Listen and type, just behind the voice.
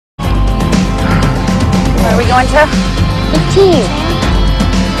going to? 15.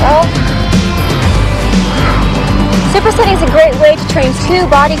 Well, Supersetting is a great way to train two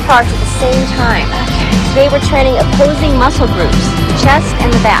body parts at the same time. Today we're training opposing muscle groups, the chest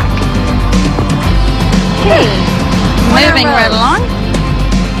and the back. Okay. moving right along.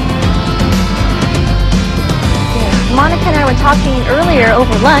 Monica and I were talking earlier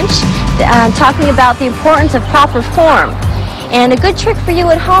over lunch, talking about the importance of proper form. And a good trick for you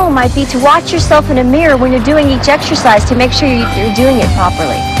at home might be to watch yourself in a mirror when you're doing each exercise to make sure you're doing it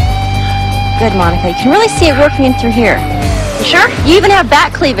properly. Good, Monica. You can really see it working in through here. You sure? You even have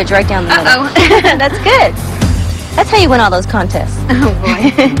back cleavage right down the middle. Uh-oh. That's good. That's how you win all those contests. Oh,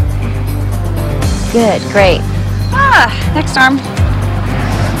 boy. Good, great. Next arm.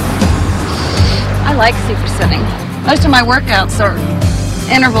 I like supersetting. Most of my workouts are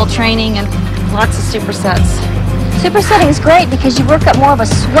interval training and lots of supersets. Supersetting is great because you work up more of a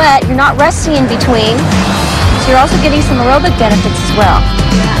sweat. You're not resting in between. So you're also getting some aerobic benefits as well.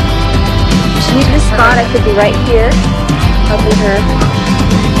 Yeah. She needs this spot. I could be right here, helping her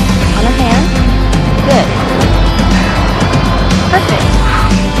on her hand. Good. Perfect.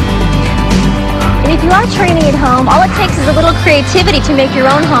 And if you are training at home, all it takes is a little creativity to make your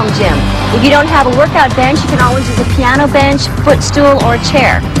own home gym. If you don't have a workout bench, you can always use a piano bench, footstool, or a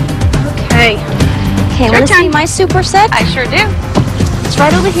chair. Okay. Okay, want to see my superset? I sure do. It's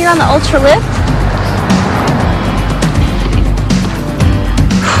right over here on the Ultra Lift.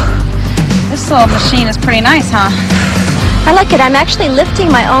 This little machine is pretty nice, huh? I like it. I'm actually lifting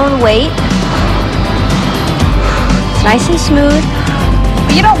my own weight. It's nice and smooth.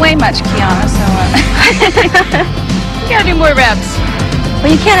 Well, you don't weigh much, Kiana, so you gotta do more reps. Well,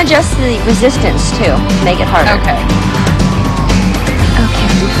 you can adjust the resistance too, to make it harder. Okay. Okay,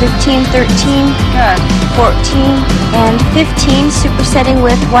 do 15, 13, Good. 14, and 15, supersetting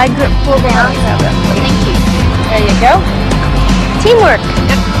with wide grip pull down. Thank you. There you go. Teamwork.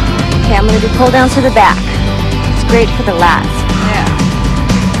 Okay, I'm going to do pull downs to the back. It's great for the lats. Yeah.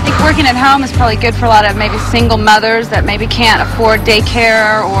 I think working at home is probably good for a lot of maybe single mothers that maybe can't afford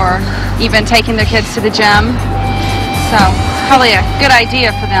daycare or even taking their kids to the gym. So probably a good idea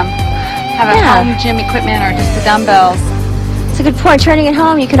for them. Have a home gym equipment or just the dumbbells. It's a good point. Training at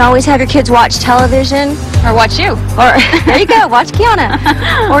home, you can always have your kids watch television. Or watch you. Or, there you go, watch Kiana.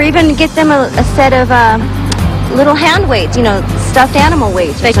 Or even get them a set of little hand weights, you know, stuffed animal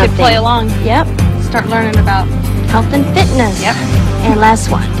weights. They could play along. Yep. Start learning about health and fitness. Yep. And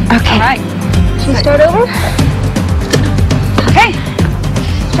last one. Okay. All right. Should we start over? Okay.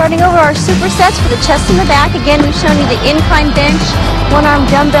 Starting over our supersets for the chest and the back. Again, we've shown you the incline bench, one-arm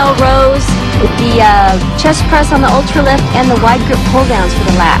dumbbell rows, the chest press on the Ultra Lift, and the wide grip pull downs for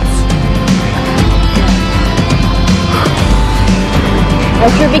the lats.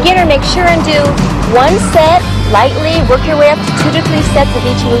 Now, if you're a beginner, make sure and do one set lightly. Work your way up to 2 to 3 sets of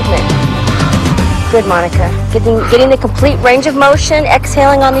each movement. Good, Monica. Getting the complete range of motion,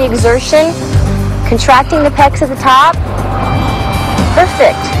 exhaling on the exertion, contracting the pecs at the top.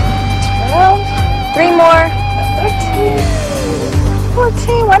 Perfect. 12, 3 more. 13,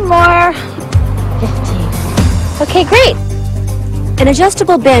 14, 1 more. 15. Okay, great. An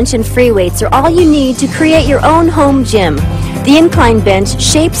adjustable bench and free weights are all you need to create your own home gym. The incline bench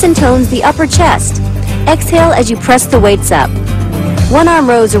shapes and tones the upper chest. Exhale as you press the weights up. One-arm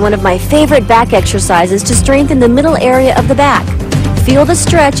rows are one of my favorite back exercises to strengthen the middle area of the back. Feel the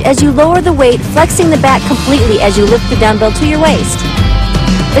stretch as you lower the weight, flexing the back completely as you lift the dumbbell to your waist.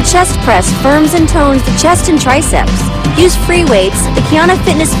 The chest press firms and tones the chest and triceps. Use free weights, the Kiana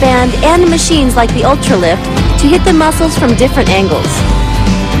fitness band, and machines like the Ultra Lift to hit the muscles from different angles.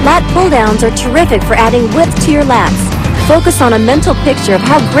 Lat pull-downs are terrific for adding width to your lats. Focus on a mental picture of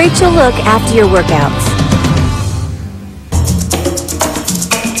how great you'll look after your workouts.